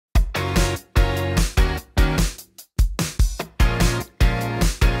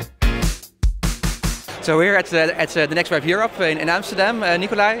So we're at the Next Web Europe in Amsterdam.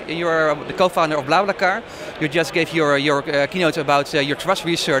 Nicolas, you're the co-founder of BlaBlaCar. You just gave your keynote about your trust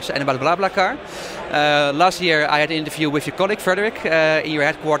research and about BlaBlaCar. Last year I had an interview with your colleague Frédéric in your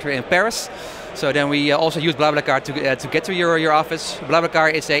headquarters in Paris. So then we also used BlaBlaCar to get to your office.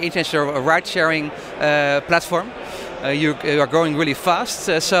 BlaBlaCar is an international ride-sharing platform. You are growing really fast.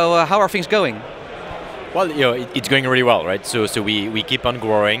 So how are things going? Well, it's going really well, right? So we keep on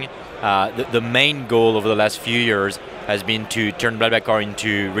growing. The main goal over the last few years has been to turn BlaBlaCar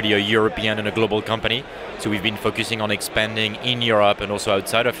into really a European and a global company. So we've been focusing on expanding in Europe and also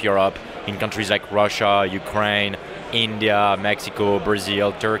outside of Europe in countries like Russia, Ukraine, India, Mexico,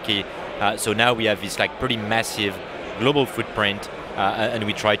 Brazil, Turkey. So now we have this pretty massive global footprint, and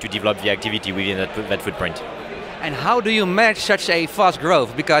we try to develop the activity within that footprint. And how do you manage such a fast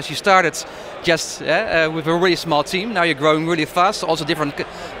growth? Because you started just with a really small team. Now you're growing really fast. Also different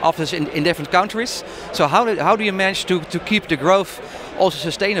offices in different countries. So how do you manage to keep the growth also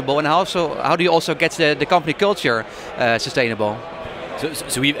sustainable? And how do you also get the company culture sustainable? So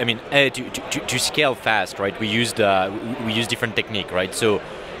to scale fast, right? We use different technique, right? So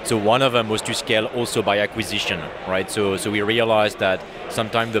one of them was to scale also by acquisition, right? So we realized that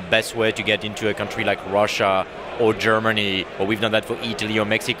sometimes the best way to get into a country like Russia or Germany, or we've done that for Italy or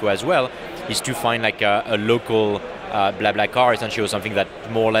Mexico as well, is to find a local BlaBlaCar, essentially, or something that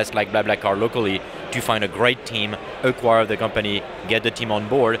more or less like BlaBlaCar locally, to find a great team, acquire the company, get the team on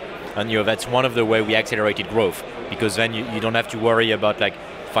board, and that's one of the way we accelerated growth, because then you don't have to worry about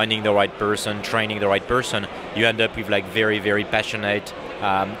finding the right person, training the right person. You end up with very, very passionate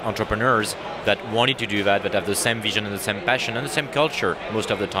entrepreneurs that wanted to do that have the same vision and the same passion and the same culture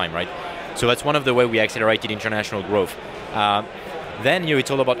most of the time, right? So that's one of the way we accelerated international growth. Then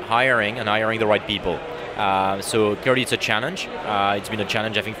it's all about hiring and hiring the right people. So clearly it's a challenge. It's been a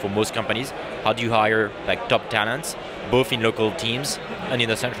challenge, I think, for most companies. How do you hire top talents, both in local teams and in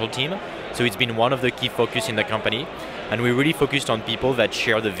the central team? So it's been one of the key focus in the company. And we really focused on people that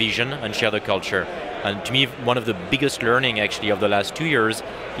share the vision and share the culture. And to me, one of the biggest learning actually of the last 2 years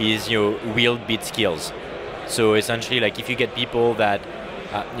is real beat skills. So essentially, if you get people that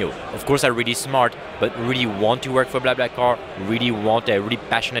of course are really smart, but really want to work for BlaBlaCar, really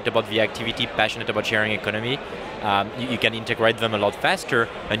passionate about the activity, passionate about sharing economy, you can integrate them a lot faster,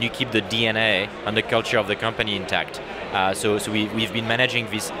 and you keep the DNA and the culture of the company intact. So we've been managing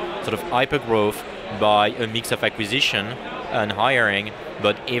this sort of hyper growth by a mix of acquisition and hiring,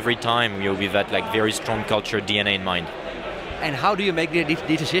 but every time with that very strong culture DNA in mind. And how do you make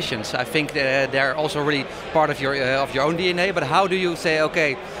these decisions? I think they're also really part of your own DNA. But how do you say,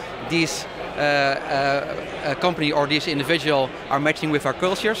 okay, these company or this individual are matching with our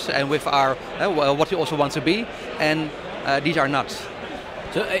cultures and with our what we also want to be, and these are not?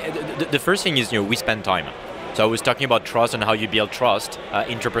 So the first thing is we spend time. So I was talking about trust and how you build trust,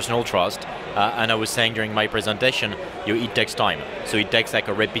 interpersonal trust, and I was saying during my presentation, it takes time. So it takes a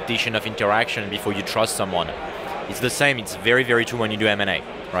repetition of interaction before you trust someone. It's the same, it's very, very true when you do M&A,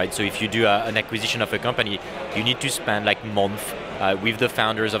 right? So if you do an acquisition of a company, you need to spend months with the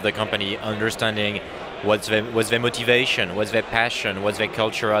founders of the company, understanding what's their motivation, what's their passion, what's their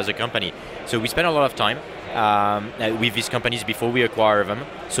culture as a company. So we spend a lot of time with these companies before we acquire them,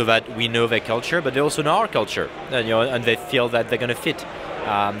 so that we know their culture, but they also know our culture, and they feel that they're going to fit.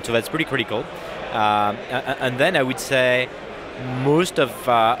 So that's pretty critical. And then I would say most of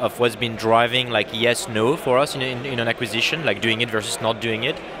what's been driving yes, no for us in an acquisition, doing it versus not doing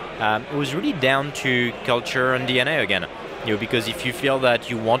it, was really down to culture and DNA again. Because if you feel that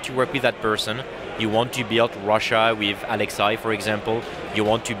you want to work with that person, you want to build Russia with Alexei, for example, you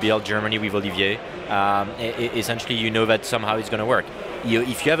want to build Germany with Olivier, essentially you know that somehow it's going to work.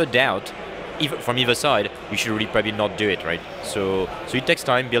 If you have a doubt, from either side, you should really probably not do it, right? So it takes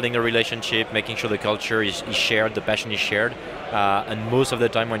time building a relationship, making sure the culture is shared, the passion is shared, and most of the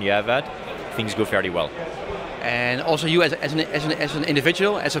time when you have that, things go fairly well. And also you as an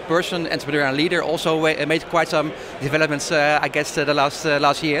individual, as a person, entrepreneur and leader, also made quite some developments, I guess, the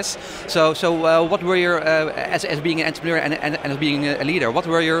last years. So what were your, as being an entrepreneur and as being a leader, what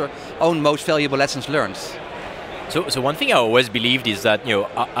were your own most valuable lessons learned? So one thing I always believed is that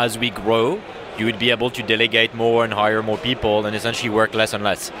as we grow, you would be able to delegate more and hire more people and essentially work less and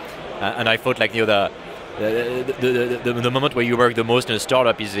less. And I thought the moment where you work the most in a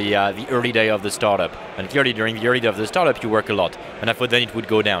startup is the early day of the startup. And clearly during the early day of the startup you work a lot. And I thought then it would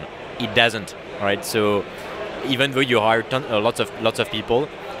go down. It doesn't, right? So even though you hire lots of people,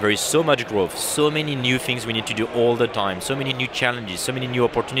 there is so much growth, so many new things we need to do all the time, so many new challenges, so many new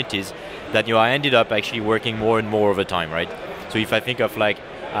opportunities that I ended up actually working more and more over time, right? So if I think of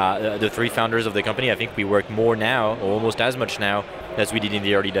the three founders of the company, I think we work more now, or almost as much now, as we did in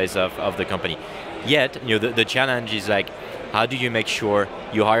the early days of the company. Yet, the challenge is like, how do you make sure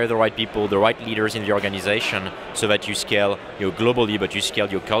you hire the right people, the right leaders in the organization, so that you scale globally, but you scale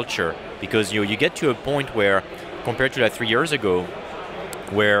your culture? Because you get to a point where, compared to 3 years ago,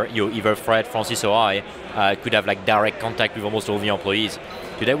 where either Fred, Francis, or I could have like direct contact with almost all the employees.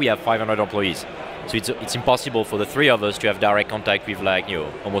 Today we have 500 employees, so it's impossible for the three of us to have direct contact with like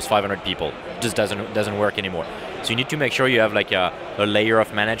almost 500 people. It just doesn't work anymore. So you need to make sure you have like a layer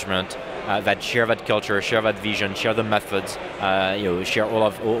of management that share that culture, share that vision, share the methods, share all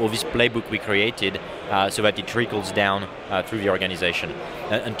this playbook we created, so that it trickles down through the organization.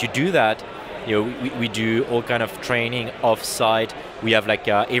 And to do that, we do all kind of training off-site. We have like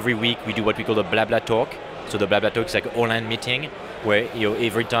every week we do what we call the BlaBla talk. So the BlaBla talk is like an online meeting where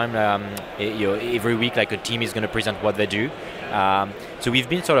every time, every week like a team is going to present what they do. So we've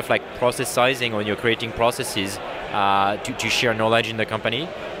been sort of like processizing when you're creating processes to share knowledge in the company,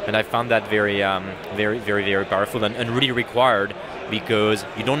 and I found that very, very powerful and really required, because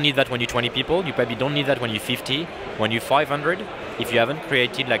you don't need that when you're 20 people. You probably don't need that when you're 50. When you're 500, if you haven't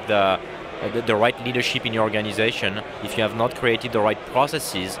created like the right leadership in your organization, if you have not created the right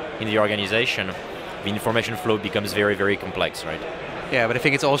processes in the organization, the information flow becomes very, very complex, right? Yeah, but I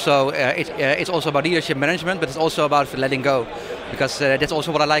think it's also it's also about leadership management, but it's also about letting go, because that's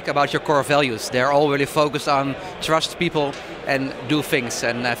also what I like about your core values. They're all really focused on trust people and do things.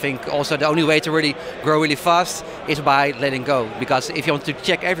 And I think also the only way to really grow really fast is by letting go, because if you want to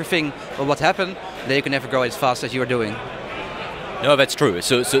check everything on what happened, then you can never grow as fast as you are doing. No, that's true.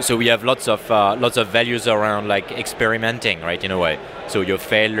 So we have lots of values around like experimenting, right? In a way. So you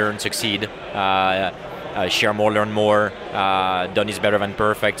fail, learn, succeed. Share more, learn more, done is better than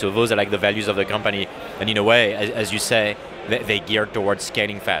perfect. So those are like the values of the company. And in a way, as you say, they gear towards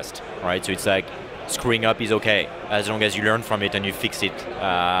scaling fast, right? So it's like screwing up is okay, as long as you learn from it and you fix it,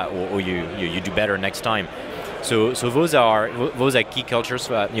 or you do better next time. So those are key cultures,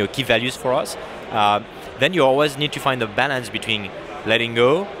 key values for us. Then you always need to find a balance between letting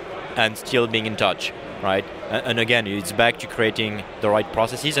go and still being in touch. Right, and again, it's back to creating the right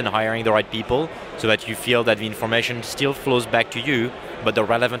processes and hiring the right people, so that you feel that the information still flows back to you, but the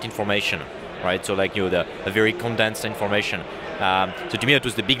relevant information, right? So like the very condensed information. So to me, it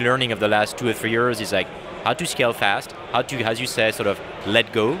was the big learning of the last 2 or 3 years, is like how to scale fast, how to, as you say, sort of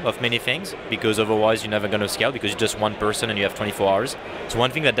let go of many things, because otherwise you're never going to scale, because you're just one person and you have 24 hours. So one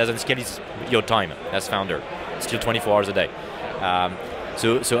thing that doesn't scale is your time as founder. It's still 24 hours a day.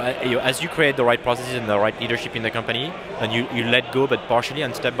 So as you create the right processes and the right leadership in the company, and you let go, but partially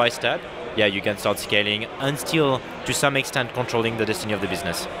and step by step, yeah, you can start scaling and still, to some extent, controlling the destiny of the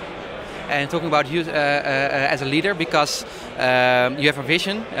business. And talking about you as a leader, because you have a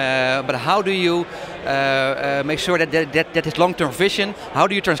vision, but how do you make sure that this long-term vision, how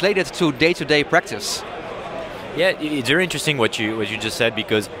do you translate it to day-to-day practice? Yeah, it's very interesting what you just said,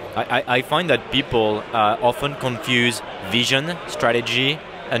 because I find that people often confuse vision, strategy,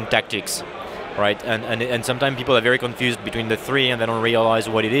 and tactics, right? And sometimes people are very confused between the three, and they don't realize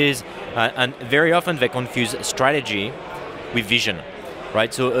what it is. And very often they confuse strategy with vision,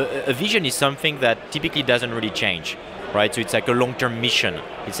 right? So a vision is something that typically doesn't really change, right? So it's like a long-term mission.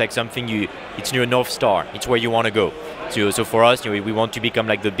 It's like something it's your North Star. It's where you want to go. So for us, we want to become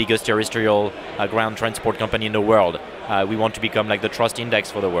like the biggest terrestrial ground transport company in the world. We want to become like the trust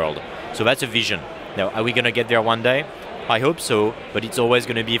index for the world. So that's a vision. Now, are we going to get there one day? I hope so, but it's always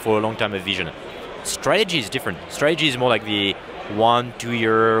going to be for a long time a vision. Strategy is different. Strategy is more like the 1, 2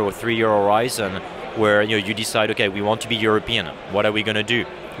 year or 3 year horizon, where you decide, okay, we want to be European. What are we going to do?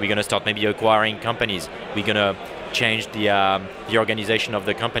 We're going to start maybe acquiring companies. We're going to change the organization of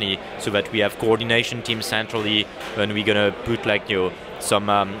the company so that we have coordination teams centrally, and we're going to put like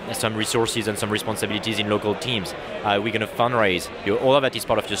some resources and some responsibilities in local teams. We're going to fundraise. All of that is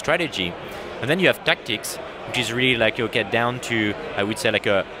part of your strategy. And then you have tactics, which is really like, okay, down to, I would say, like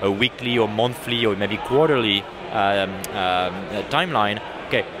a weekly or monthly or maybe quarterly timeline.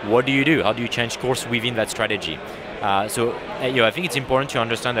 Okay, what do you do? How do you change course within that strategy? So I think it's important to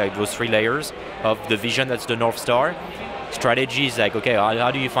understand like those three layers of the vision. That's the North Star. Strategy is like, okay,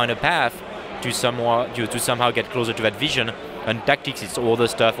 how do you find a path to somehow get closer to that vision? And tactics is all the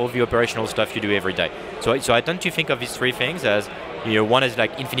stuff, all the operational stuff you do every day. So I tend to think of these three things as, one is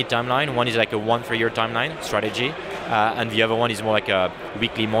like infinite timeline, one is like a 1-3 year timeline, strategy, and the other one is more like a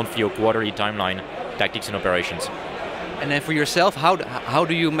weekly, monthly, or quarterly timeline, tactics and operations. And then for yourself, how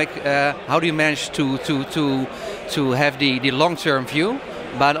do you manage to have the long-term view,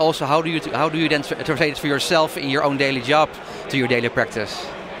 but also how do you then translate it for yourself in your own daily job to your daily practice?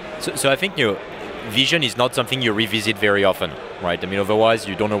 So I think vision is not something you revisit very often, right? I mean, otherwise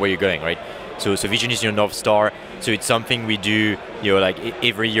you don't know where you're going, right? So vision is your North Star. So it's something we do, like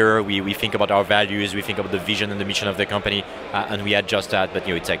every year we think about our values, we think about the vision and the mission of the company, and we adjust that. But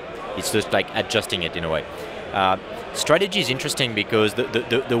it's just like adjusting it in a way. Strategy is interesting because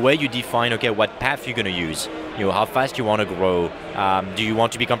the way you define, okay, what path you're going to use, how fast you want to grow. Do you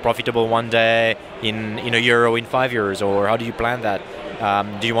want to become profitable one day, in a year or in 5 years, or how do you plan that?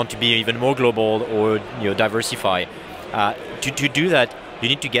 Do you want to be even more global or diversify? To do that, you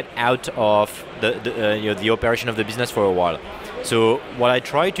need to get out of the operation of the business for a while. So what I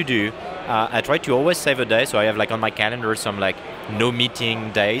try to do, I try to always save a day. So I have like on my calendar some like no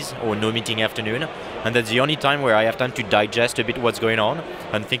meeting days or no meeting afternoon, and that's the only time where I have time to digest a bit what's going on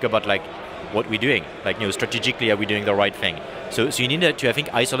and think about like what we're doing. Like strategically, are we doing the right thing? So you need to, I think,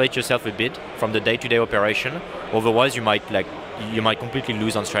 isolate yourself a bit from the day-to-day operation. Otherwise, you might completely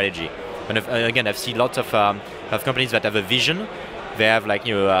lose on strategy. And again, I've seen lots of companies that have a vision. They have like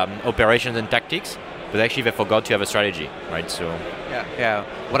operations and tactics, but actually they forgot to have a strategy, right? So yeah.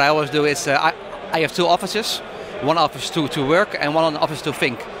 What I always do is I have two offices, one office to work and one office to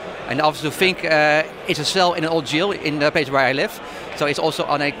think. And the office to think is a cell in an old jail in the place where I live. So it's also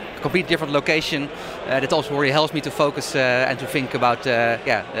on a completely different location. That also really helps me to focus and to think about,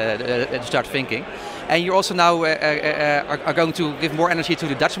 to start thinking. And you're also now are going to give more energy to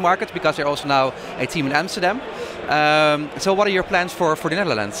the Dutch market because you're also now a team in Amsterdam. So what are your plans for the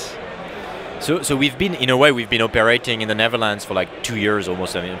Netherlands? So we've been operating in the Netherlands for like 2 years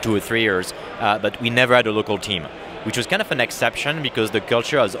almost, 2 or 3 years, but we never had a local team, which was kind of an exception because the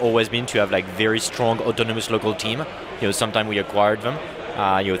culture has always been to have like very strong autonomous local team. Sometimes we acquired them,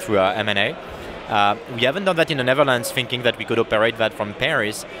 through our M&A. We haven't done that in the Netherlands, thinking that we could operate that from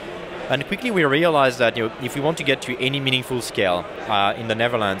Paris. And quickly we realized that if we want to get to any meaningful scale in the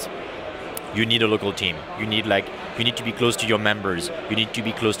Netherlands, you need a local team. You need to be close to your members. You need to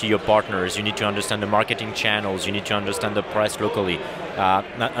be close to your partners. You need to understand the marketing channels. You need to understand the press locally.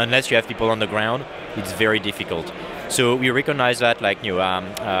 Unless you have people on the ground, it's very difficult. So we recognized that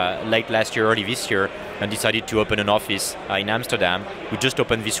late last year, early this year, and decided to open an office in Amsterdam. We just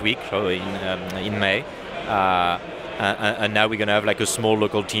opened this week, so in May. And now we're going to have like a small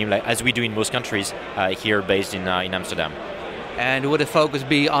local team, like as we do in most countries, here based in Amsterdam. And would the focus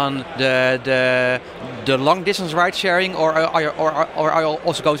be on the long distance ride sharing, or are you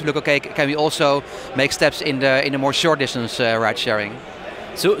also going to look? Okay, can we also make steps in the more short distance ride sharing?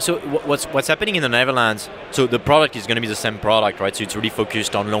 So what's happening in the Netherlands? So the product is going to be the same product, right? So it's really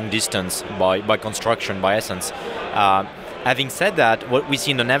focused on long distance by construction, by essence. Having said that, what we see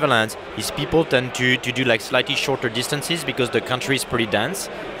in the Netherlands is people tend to do like slightly shorter distances because the country is pretty dense.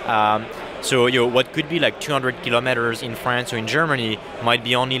 So what could be like 200 kilometers in France or in Germany might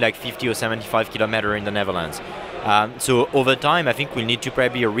be only like 50 or 75 kilometers in the Netherlands. So over time, I think we'll need to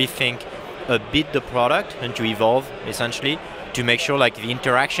probably rethink a bit the product and to evolve essentially to make sure like the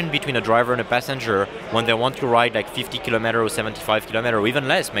interaction between a driver and a passenger when they want to ride like 50 kilometers or 75 kilometers or even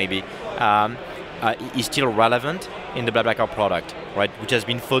less maybe is still relevant in the BlaBlaCar product, right? Which has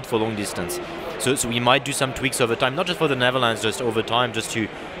been thought for long distance. So we might do some tweaks over time, not just for the Netherlands, just over time, just to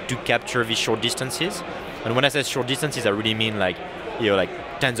capture these short distances. And when I say short distances, I really mean like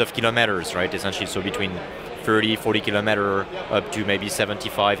tens of kilometers, right? Essentially, so between 30, 40 kilometers up to maybe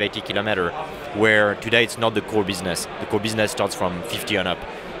 75, 80 kilometers, where today it's not the core business. The core business starts from 50 and up.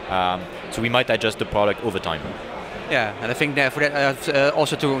 So we might adjust the product over time. Yeah, and I think that for that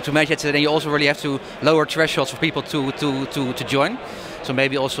also to make it, then you also really have to lower thresholds for people to join. So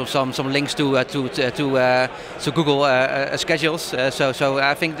maybe also some links to Google schedules. So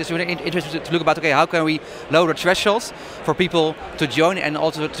I think this is really interesting to look about. Okay, how can we lower thresholds for people to join and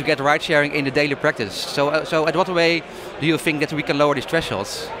also to get ride sharing in the daily practice? So at what way do you think that we can lower these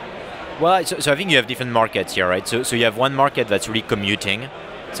thresholds? Well, so I think you have different markets here, right? So you have one market that's really commuting.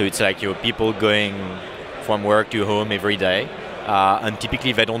 So it's like people going from work to home every day, and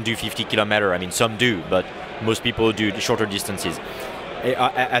typically they don't do 50 kilometers. I mean, some do, but most people do the shorter distances.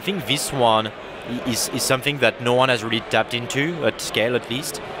 I think this one is something that no one has really tapped into at scale, at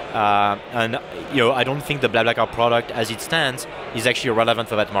least. And I don't think the BlaBlaCar product, as it stands, is actually relevant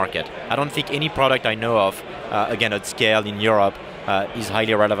for that market. I don't think any product I know of, again at scale in Europe, is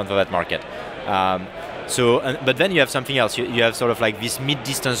highly relevant for that market. But then you have something else. You have sort of like these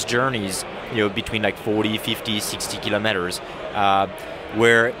mid-distance journeys, between like 40, 50, 60 kilometers,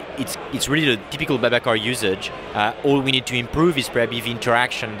 where it's really the typical BlaBlaCar usage. All we need to improve is probably the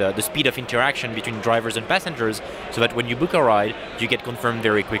interaction, the speed of interaction between drivers and passengers, so that when you book a ride, you get confirmed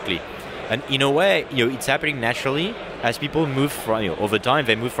very quickly. And in a way, it's happening naturally as people move from, over time,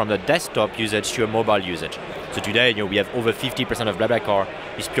 they move from the desktop usage to a mobile usage. So today, we have over 50% of BlaBlaCar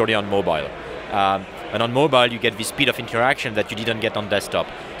is purely on mobile. And on mobile, you get the speed of interaction that you didn't get on desktop.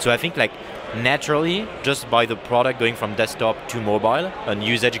 So I think like naturally, just by the product going from desktop to mobile and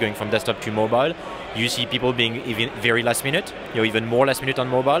usage going from desktop to mobile, you see people being even very last minute, even more last minute on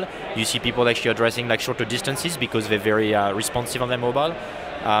mobile. You see people actually addressing like shorter distances because they're very responsive on their mobile.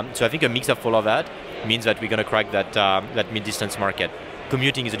 So I think a mix of all of that means that we're going to crack that mid-distance market.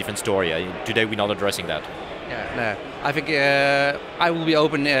 Commuting is a different story. Today we're not addressing that. Yeah, no. I think I will be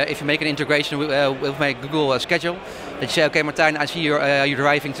open if you make an integration with my Google schedule. That you say, okay, Martijn, I see you're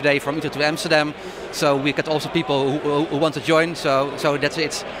driving today from Utrecht to Amsterdam, so we get also people who want to join. So that's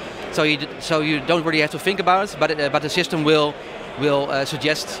it. So you don't really have to think about it, but the system will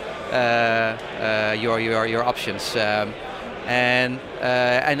suggest your options. And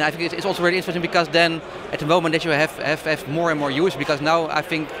I think it's also really interesting because then at the moment that you have more and more users, because now I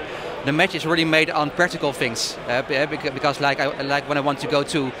think the match is really made on practical things. Because like when I want to go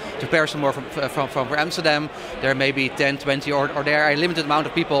to Paris more from Amsterdam, there may be 10, 20 or there are a limited amount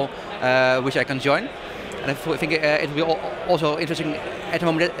of people which I can join. And I think it will be also interesting at the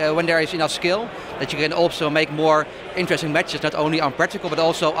moment when there is enough skill that you can also make more interesting matches, not only on practical but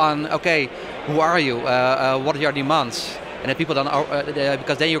also on, okay, who are you, what are your demands? And that people don't,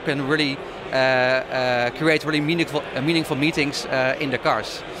 because then you can really create really meaningful meetings in the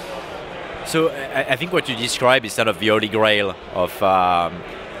cars. So I think what you describe is sort of the holy grail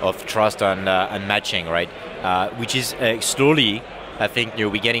of trust and matching, right? Which is slowly, I think we're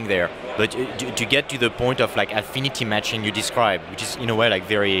getting there. But to get to the point of like affinity matching you describe, which is in a way like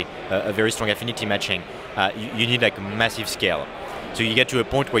a very strong affinity matching, you need like massive scale. So you get to a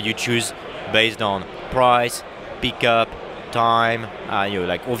point where you choose based on price, pickup, time,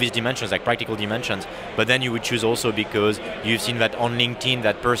 like all these dimensions, like practical dimensions. But then you would choose also because you've seen that on LinkedIn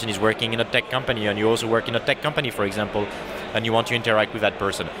that person is working in a tech company and you also work in a tech company, for example, and you want to interact with that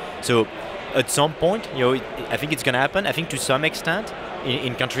person. So at some point, I think it's going to happen. I think to some extent,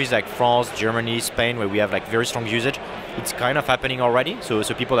 in countries like France, Germany, Spain, where we have like very strong usage, it's kind of happening already. So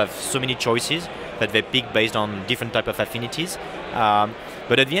people have so many choices that they pick based on different type of affinities.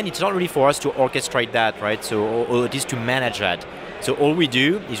 But at the end, it's not really for us to orchestrate that, right? So or it is to manage that. So all we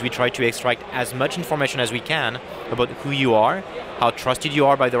do is we try to extract as much information as we can about who you are, how trusted you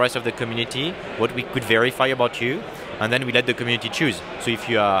are by the rest of the community, what we could verify about you, and then we let the community choose. So if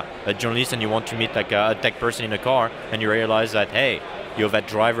you are a journalist and you want to meet like a tech person in a car and you realize that, hey, that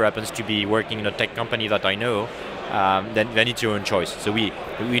driver happens to be working in a tech company that I know, then it's your own choice. So we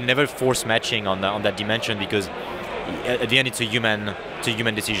never force matching on that dimension because at the end it's a human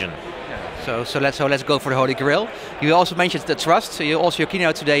decision. So let's go for the holy grail. You also mentioned the trust. So your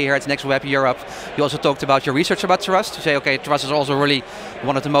keynote today here at Next Web Europe. You also talked about your research about trust. To say, okay, trust is also really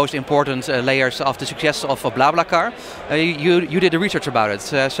one of the most important layers of the success of BlaBlaCar. You did the research about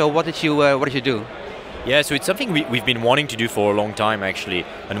it. So what did you do? Yeah, so it's something we've been wanting to do for a long time actually,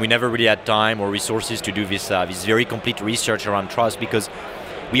 and we never really had time or resources to do this very complete research around trust because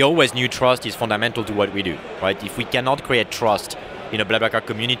we always knew trust is fundamental to what we do, right? If we cannot create trust in a BlaBlaCar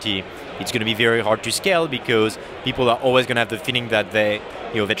community, it's going to be very hard to scale because people are always going to have the feeling that they're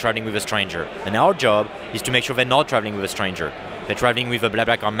traveling with a stranger. And our job is to make sure they're not traveling with a stranger. They're traveling with a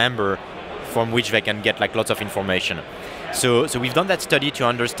BlaBlaCar member from which they can get like lots of information. So we've done that study to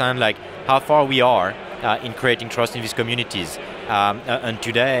understand like how far we are in creating trust in these communities. And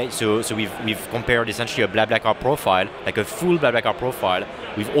today, so we've compared essentially a BlaBlaCar profile, like a full BlaBlaCar profile,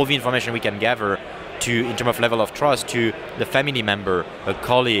 with all the information we can gather in terms of level of trust to the family member, a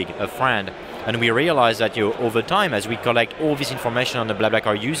colleague, a friend. And we realize that over time, as we collect all this information on the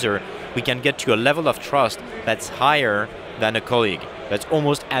BlaBlaCar user, we can get to a level of trust that's higher than a colleague, that's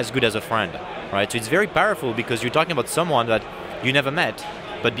almost as good as a friend, right? So it's very powerful because you're talking about someone that you never met,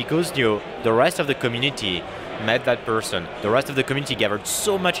 but because the rest of the community met that person, the rest of the community gathered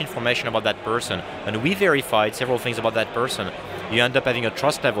so much information about that person, and we verified several things about that person, you end up having a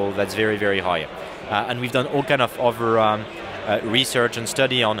trust level that's very, very high. And we've done all kind of other research and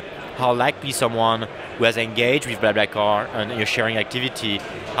study on how likely someone who has engaged with BlaBlaCar and sharing activity,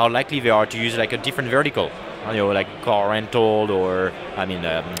 how likely they are to use like a different vertical, like car rental or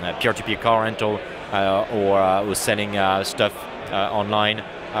peer-to-peer car rental or selling stuff online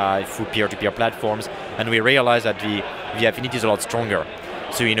through peer-to-peer platforms. And we realized that the affinity is a lot stronger.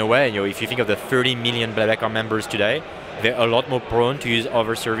 So in a way, if you think of the 30 million BlaBlaCar members today, they're a lot more prone to use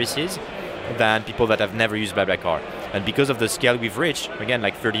other services than people that have never used BlaBlaCar. And because of the scale we've reached, again,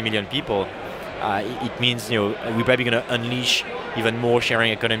 like 30 million people, it means we're probably going to unleash even more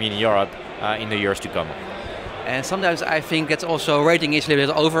sharing economy in Europe in the years to come. And sometimes I think that also rating is a little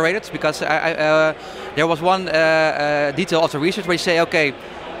bit overrated, because there was one detail of the research where you say, okay,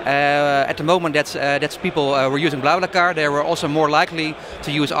 at the moment that people were using BlaBlaCar, they were also more likely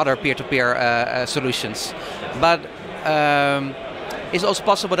to use other peer-to-peer solutions. But it's also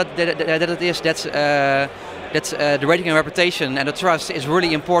possible that the rating and reputation and the trust is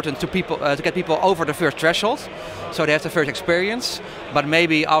really important to people to get people over the first threshold, so they have the first experience. But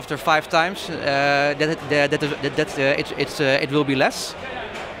maybe after 5 times, it will be less.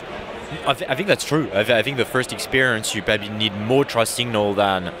 I think that's true. I think the first experience you probably need more trust signal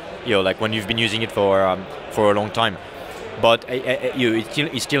than like when you've been using it for a long time. But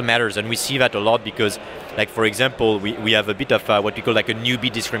it still matters, and we see that a lot because, like for example, we have a bit of what we call like a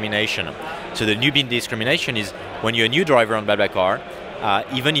newbie discrimination. So the newbie discrimination is when you're a new driver on BlaBlaCar,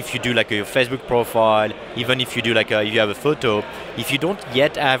 even if you do like a Facebook profile, even if you do like you have a photo, if you don't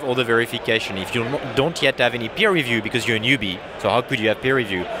yet have all the verification, if you don't yet have any peer review because you're a newbie, so how could you have peer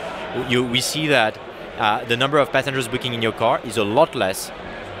review? We see that the number of passengers booking in your car is a lot less,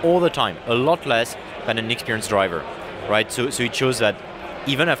 all the time, a lot less than an experienced driver, right? So it shows that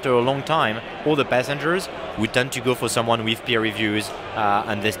even after a long time, all the passengers would tend to go for someone with peer reviews,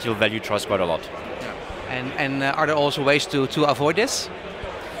 and they still value trust quite a lot. And are there also ways to avoid this?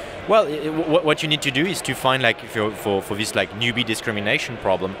 Well, what you need to do is to find, like, for this like newbie discrimination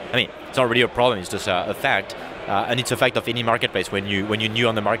problem. I mean, it's not really a problem; it's just a fact, and it's a fact of any marketplace. When you're new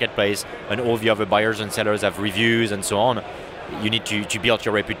on the marketplace and all the other buyers and sellers have reviews and so on, you need to build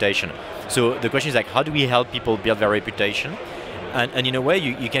your reputation. So the question is like, how do we help people build their reputation? And in a way,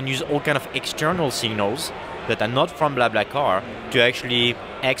 you can use all kind of external signals that are not from BlaBlaCar to actually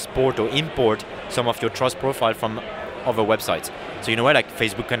export or import some of your trust profile from other websites. So in a way, like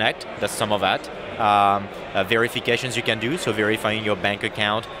Facebook Connect, that's some of that. Verifications you can do, so verifying your bank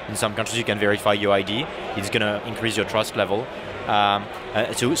account. In some countries, you can verify your ID. It's going to increase your trust level.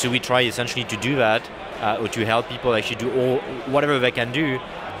 So we try essentially to do that, or to help people actually do whatever they can do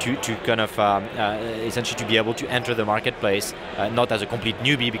to kind of essentially to be able to enter the marketplace, not as a complete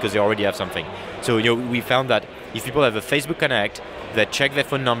newbie because they already have something. So we found that if people have a Facebook Connect, they check their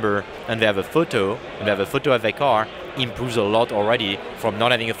phone number and they have a photo, of their car, improves a lot already from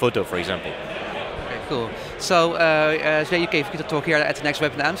not having a photo, for example. Okay, cool. So, you gave a talk here at the next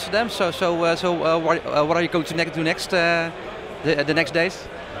web in Amsterdam. So what are you going to do next? The next days?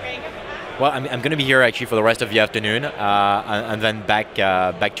 Well, I'm going to be here actually for the rest of the afternoon, and then back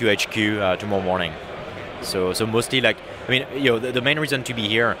to HQ tomorrow morning. So mostly, like, I mean, the main reason to be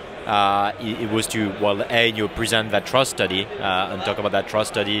here, it was to, well, present that trust study and talk about that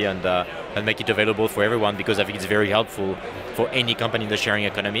trust study and make it available for everyone, because I think it's very helpful for any company in the sharing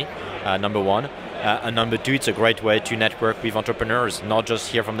economy. Number one. And number two, it's a great way to network with entrepreneurs, not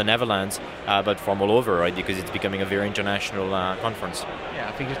just here from the Netherlands, but from all over, right? Because it's becoming a very international conference. Yeah,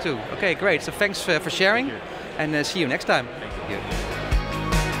 I think so too. Okay, great. So thanks for sharing, and see you next time. Thank you.